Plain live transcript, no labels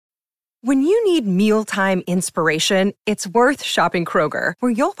When you need mealtime inspiration, it's worth shopping Kroger,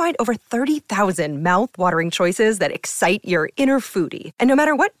 where you'll find over 30,000 mouth-watering choices that excite your inner foodie. And no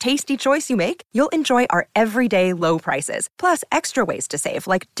matter what tasty choice you make, you'll enjoy our everyday low prices, plus extra ways to save,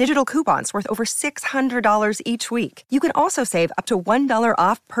 like digital coupons worth over $600 each week. You can also save up to $1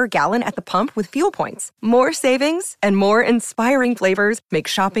 off per gallon at the pump with fuel points. More savings and more inspiring flavors make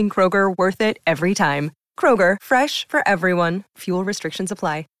shopping Kroger worth it every time. Kroger, fresh for everyone. Fuel restrictions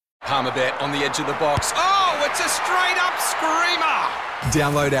apply. Palmerbet on the edge of the box. Oh, it's a straight-up screamer!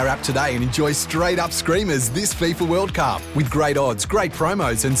 Download our app today and enjoy straight-up screamers this FIFA World Cup with great odds, great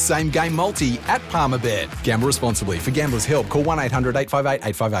promos and same-game multi at Palmerbet. Gamble responsibly. For Gamblers' Help, call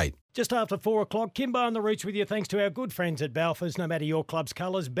 1-800-858-858. Just after 4 o'clock, Kimbo and the Roots with you thanks to our good friends at Balfours. No matter your club's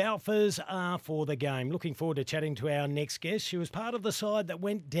colours, Balfours are for the game. Looking forward to chatting to our next guest. She was part of the side that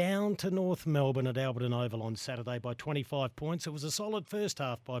went down to North Melbourne at Alberton Oval on Saturday by 25 points. It was a solid first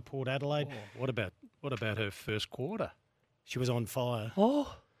half by Port Adelaide. Oh, what about her first quarter? She was on fire.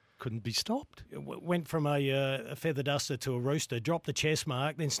 Oh, couldn't be stopped. Went from a feather duster to a rooster, dropped the chest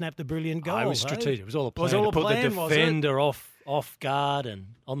mark, then snapped a brilliant goal. It was strategic. It was all a plan. Was all to a put plan, the defender off guard and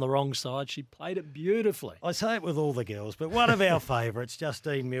on the wrong side. She played it beautifully. I say it with all the girls, but one of our favourites,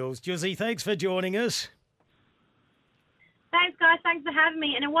 Justine Mills. Juzzy, thanks for joining us. Thanks, guys. Thanks for having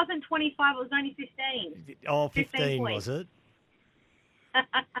me. And it wasn't 25, it was only 15. Oh, 15 was it?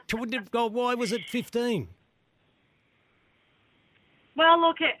 Why was it 15? Well,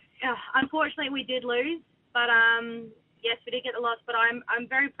 look, unfortunately we did lose, but yes, we did get the loss. But I'm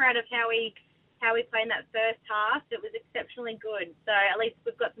very proud of how we played in that first half. It was exceptionally good. So at least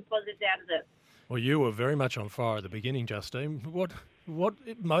we've got some positives out of it. Well, you were very much on fire at the beginning, Justine. What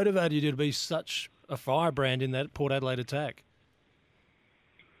motivated you to be such a firebrand in that Port Adelaide attack?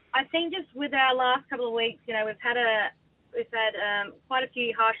 I think just with our last couple of weeks, we've had quite a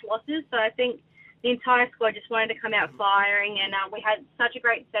few harsh losses. So I think the entire squad just wanted to come out firing, and we had such a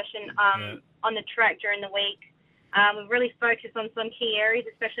great session on the track during the week. We've really focused on some key areas,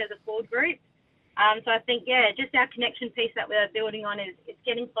 especially as a forward group. So I think, just our connection piece that we're building on it's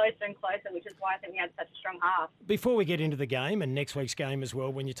getting closer and closer, which is why I think we had such a strong half. Before we get into the game and next week's game as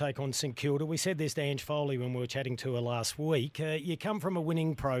well, when you take on St Kilda, we said this to Ange Foley when we were chatting to her last week. You come from a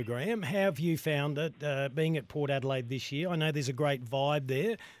winning program. How have you found it being at Port Adelaide this year? I know there's a great vibe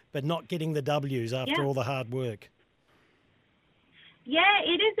there, but not getting the W's after all the hard work. Yeah,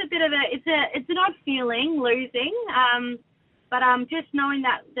 it is a bit of it's an odd feeling losing. But just knowing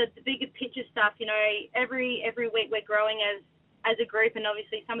that the bigger picture stuff, every week we're growing as a group, and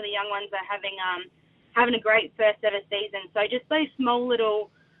obviously some of the young ones are having a great first ever season. So just those small little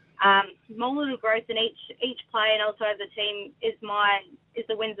growth in each player and also as a team is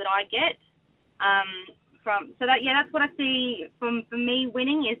the wins that I get. That's what I see from me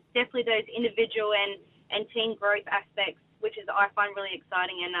winning is definitely those individual and team growth aspects, which is I find really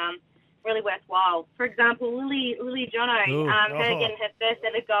exciting and really worthwhile. For example, Lily Jono, her getting her first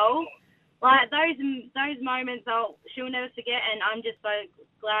ever goal. Like those moments, she'll never forget, and I'm just so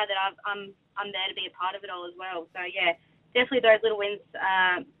glad that I'm there to be a part of it all as well. So yeah, definitely those little wins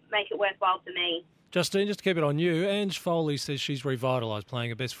make it worthwhile for me. Justine, just to keep it on you, Ange Foley says she's revitalised, playing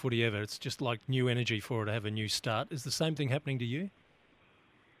her best footy ever. It's just like new energy for her to have a new start. Is the same thing happening to you?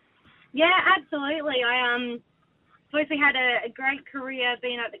 Yeah, absolutely. I obviously had a great career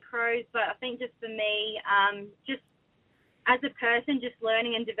being at the Crows, but I think just for me, just as a person, just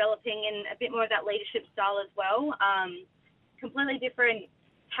learning and developing and a bit more of that leadership style as well. Completely different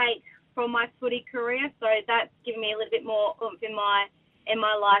take from my footy career, so that's given me a little bit more oomph in my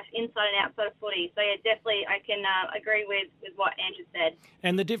life inside and outside of footy. So yeah, definitely I can agree with what Andrew said.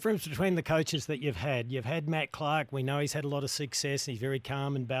 And the difference between the coaches that you've had Matt Clark, we know he's had a lot of success, he's very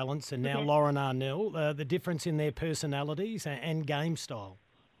calm and balanced, and now Lauren Arnell, the difference in their personalities and game style.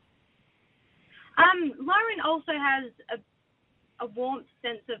 Lauren also has a warmth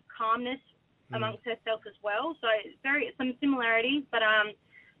sense of calmness amongst herself as well, so some similarities, but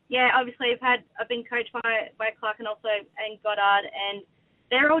obviously I've been coached by Clark and Goddard, and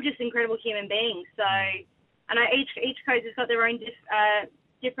they're all just incredible human beings. So I know each coach has got their own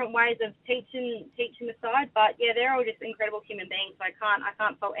different ways of teaching the side, but yeah, they're all just incredible human beings. So I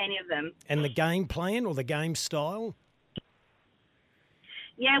can't fault any of them. And the game plan or the game style?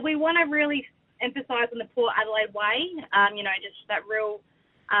 Yeah, we want to really emphasise on the Port Adelaide way. Just that real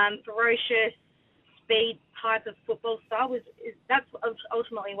ferocious speed type of football style that's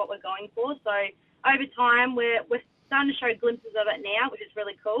ultimately what we're going for. So over time, we're starting to show glimpses of it now, which is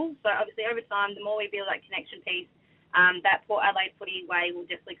really cool. So obviously over time, the more we build that connection piece, that Port Adelaide footy way will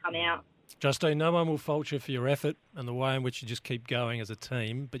definitely come out. Justine, no one will fault you for your effort and the way in which you just keep going as a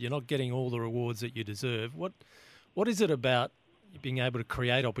team, but you're not getting all the rewards that you deserve. What is it about being able to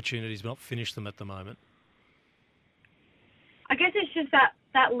create opportunities but not finish them at the moment? I guess it's just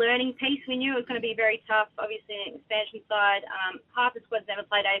that learning piece. We knew it was going to be very tough, obviously, in the expansion side. Half the squad's never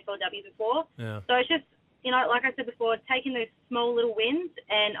played AFLW before. Yeah. So it's just, like I said before, taking those small little wins,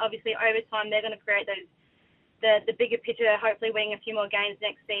 and obviously over time they're going to create the bigger picture, hopefully winning a few more games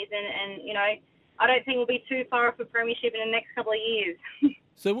next season. And, I don't think we'll be too far off a premiership in the next couple of years.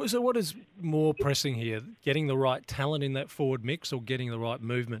 So what is more pressing here, getting the right talent in that forward mix or getting the right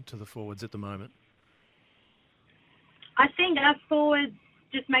movement to the forwards at the moment? I think us forwards,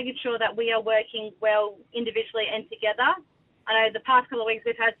 just making sure that we are working well individually and together. I know the past couple of weeks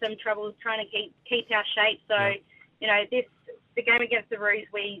we've had some trouble trying to keep our shape. So, the game against the Roos,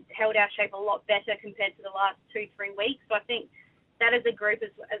 we held our shape a lot better compared to the last 2-3 weeks. So I think that as a group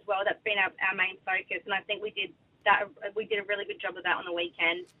as well, that's been our main focus. And I think we did a really good job of that on the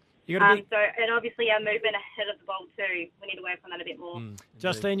weekend. And obviously our movement ahead of the ball too. We need to work on that a bit more.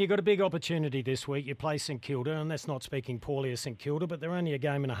 Justine, you've got a big opportunity this week. You play St Kilda, and that's not speaking poorly of St Kilda, but they're only a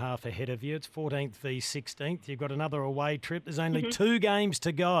game and a half ahead of you. It's 14th v 16th. You've got another away trip. There's only 2 games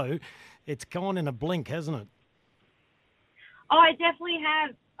to go. It's gone in a blink, hasn't it? Oh, I definitely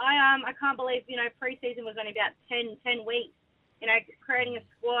have. I can't believe, pre-season was only about 10 weeks. Creating a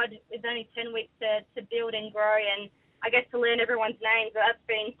squad is only 10 weeks to build and grow, and I guess to learn everyone's names, but that's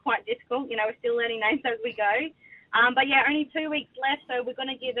been quite difficult. We're still learning names as we go. But yeah, only 2 weeks left, so we're going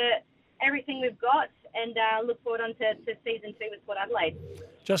to give it everything we've got and look forward on to season 2 with Port Adelaide.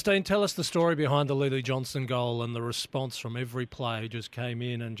 Justine, tell us the story behind the Lily Johnson goal and the response from every player who just came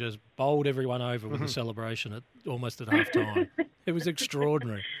in and just bowled everyone over with the celebration almost at half-time. It was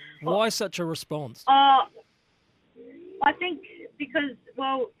extraordinary. Why such a response? I think because,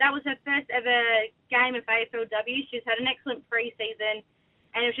 that was her first ever game of AFLW. She's had an excellent pre-season,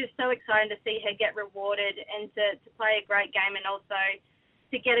 and it was just so exciting to see her get rewarded and to play a great game, and also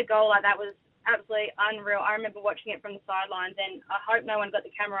to get a goal like that was absolutely unreal. I remember watching it from the sidelines, and I hope no one got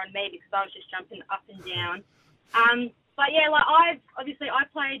the camera on me because I was just jumping up and down. But yeah, I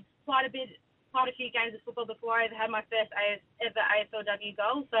played quite a few games of football before I ever had my first ever AFLW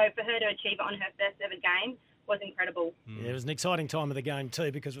goal. So for her to achieve it on her first ever game was incredible. Yeah, it was an exciting time of the game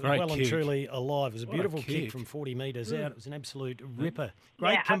too because it was Great well kick. And truly alive. It was a What a beautiful kick kick from 40 metres out. It was an absolute ripper.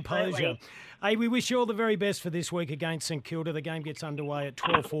 Great Yeah, composure. absolutely. Hey, we wish you all the very best for this week against St Kilda. The game gets underway at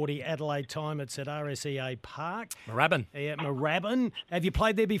 12:40 Adelaide time. It's at RSEA Park. Moorabbin. Yeah, Moorabbin. Have you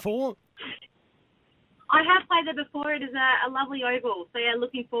played there before? I have played there before. It is a lovely oval. So yeah,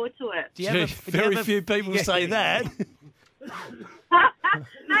 looking forward to it. Do you have Very few people say that.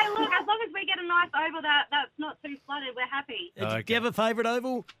 Hey, look, as long as we get a nice oval that's not too flooded, we're happy. Do you have a favourite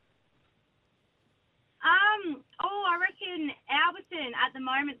oval? I reckon Alberton at the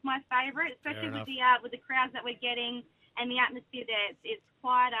moment is my favourite, especially with the crowds that we're getting and the atmosphere there. It's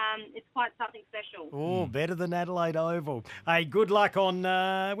quite something special. Oh, better than Adelaide Oval. Hey, good luck on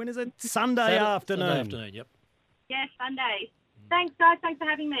when is it? Sunday afternoon. Sunday afternoon, yep. Yeah, Sunday. Thanks, guys. Thanks for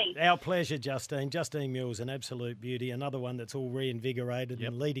having me. Our pleasure, Justine. Justine Mills, an absolute beauty. Another one that's all reinvigorated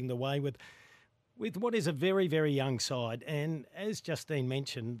and leading the way with what is a very, very young side. And as Justine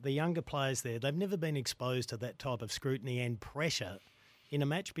mentioned, the younger players there, they've never been exposed to that type of scrutiny and pressure in a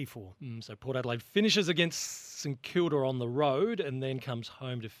match before. So Port Adelaide finishes against St Kilda on the road and then comes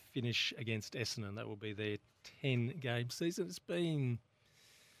home to finish against Essendon. That will be their 10-game season. It's been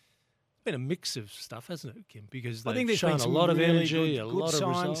a mix of stuff, hasn't it, Kim? Because they've shown a lot of energy, a lot of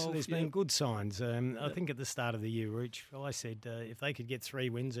resolve. There's been good signs. I think at the start of the year, Rich, I said if they could get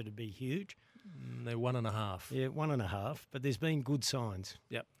 3 wins, it'd be huge. They're 1.5. Yeah, 1.5. But there's been good signs.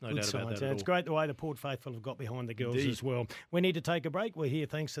 Yep, no Good doubt signs. about that And at it's all. great the way the Port Faithful have got behind the girls Indeed. as well. We need to take a break. We're here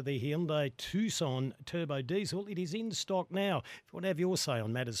thanks to the Hyundai Tucson Turbo Diesel. It is in stock now. If you want to have your say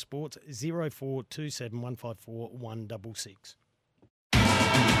on matters sports, 0427 154 166.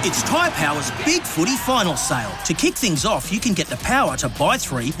 It's Tyre Power's Big Footy Final Sale. To kick things off, you can get the power to buy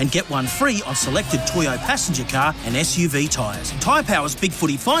 3 and get 1 free on selected Toyo passenger car and SUV tyres. Tyre Power's Big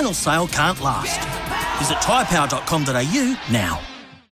Footy Final Sale can't last. Visit tyrepower.com.au now.